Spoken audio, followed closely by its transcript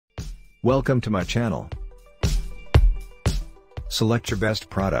Welcome to my channel. Select your best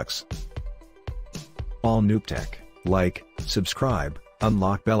products. All noob tech. Like, subscribe,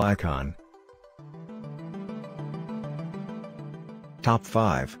 unlock bell icon. Top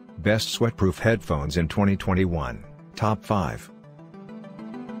 5 Best Sweatproof Headphones in 2021. Top 5.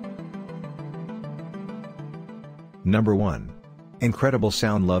 Number 1. Incredible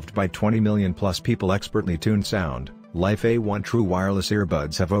sound loved by 20 million plus people. Expertly tuned sound. Life A1 True Wireless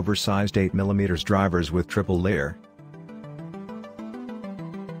Earbuds have oversized 8mm drivers with triple layer.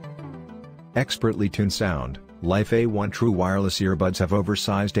 Expertly tuned sound. Life A1 True Wireless Earbuds have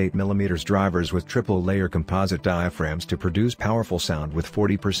oversized 8mm drivers with triple layer composite diaphragms to produce powerful sound with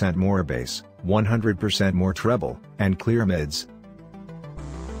 40% more bass, 100% more treble, and clear mids.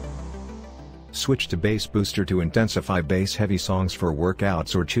 Switch to Bass Booster to intensify bass-heavy songs for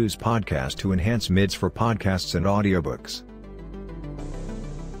workouts, or choose Podcast to enhance mids for podcasts and audiobooks.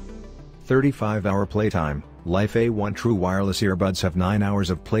 35-hour playtime. Life A1 True Wireless Earbuds have 9 hours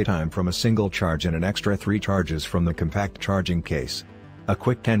of playtime from a single charge and an extra 3 charges from the compact charging case. A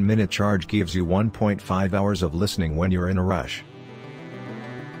quick 10-minute charge gives you 1.5 hours of listening when you're in a rush.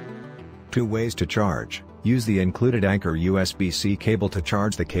 2 ways to charge. Use the included Anchor USB-C cable to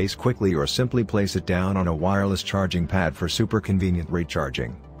charge the case quickly, or simply place it down on a wireless charging pad for super convenient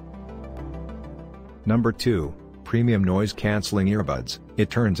recharging. Number 2. Premium Noise Cancelling Earbuds.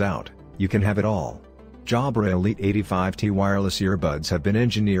 It turns out, you can have it all. Jabra Elite 85T wireless earbuds have been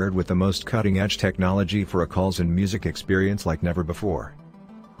engineered with the most cutting-edge technology for a calls and music experience like never before.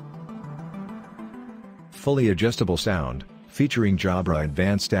 Fully adjustable sound. Featuring Jabra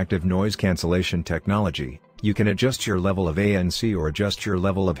Advanced Active Noise Cancellation technology, you can adjust your level of ANC or adjust your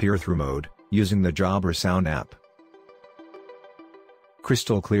level of hear-through mode, using the Jabra Sound app.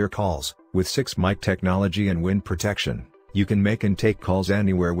 Crystal clear calls. With 6 mic technology and wind protection, you can make and take calls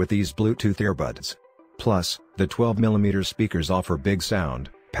anywhere with these Bluetooth earbuds. Plus, the 12mm speakers offer big sound,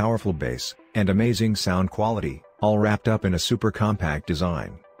 powerful bass, and amazing sound quality, all wrapped up in a super compact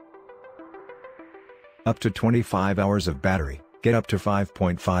design. Up to 25 hours of battery. Get up to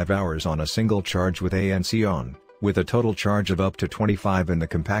 5.5 hours on a single charge with ANC on, with a total charge of up to 25 in the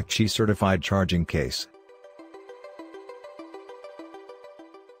compact Qi certified charging case.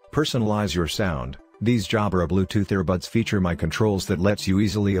 Personalize your sound. These Jabra Bluetooth earbuds feature My Controls that lets you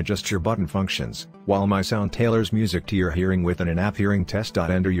easily adjust your button functions, while My Sound tailors music to your hearing with an in-app hearing test.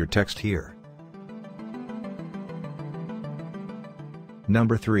 Enter your text here.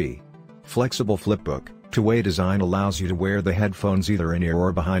 Number 3. Flexible Flipbook. Two-way design allows you to wear the headphones either in-ear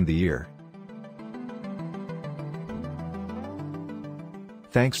or behind the ear.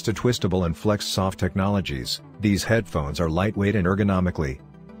 Thanks to twistable and flex soft technologies, these headphones are lightweight and ergonomically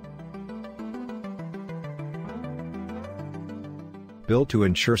built to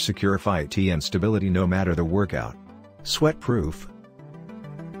ensure secure fit and stability no matter the workout. Sweatproof.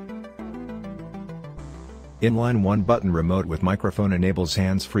 Inline 1-button remote with microphone enables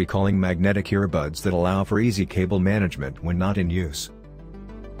hands-free calling magnetic earbuds that allow for easy cable management when not in use.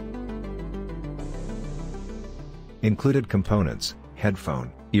 Included components: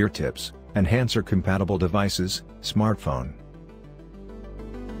 headphone, ear tips, enhancer-compatible devices, smartphone.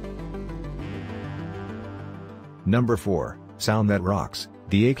 Number 4. Sound that rocks.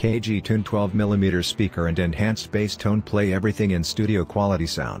 The AKG tuned 12mm speaker and enhanced bass tone play everything in studio quality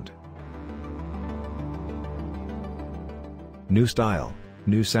sound. New style,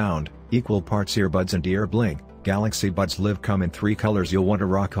 new sound, equal parts earbuds and ear bling. Galaxy Buds Live come in 3 colors you'll want to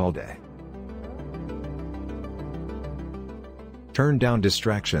rock all day. Turn down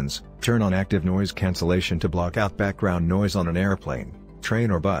distractions. Turn on active noise cancellation to block out background noise on an airplane,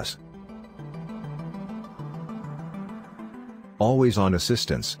 train or bus. Always on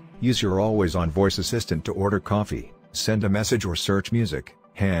assistance. Use your always on voice assistant to order coffee, send a message or search music,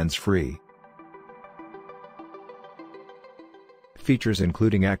 hands-free. Features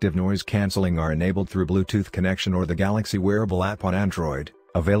including active noise cancelling are enabled through Bluetooth connection or the Galaxy wearable app on Android,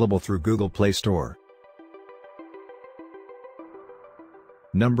 available through Google Play Store.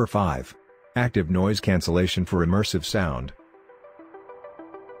 Number 5. Active noise cancellation for immersive sound.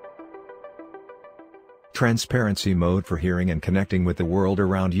 Transparency mode for hearing and connecting with the world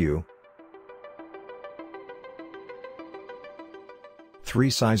around you. 3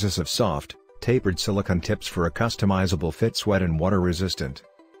 sizes of soft, tapered silicone tips for a customizable fit. Sweat and water resistant.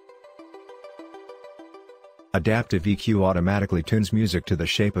 Adaptive EQ automatically tunes music to the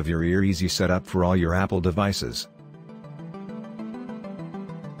shape of your ear. Easy setup for all your Apple devices.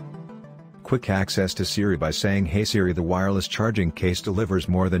 Quick access to Siri by saying "Hey Siri." The wireless charging case delivers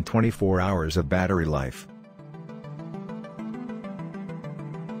more than 24 hours of battery life.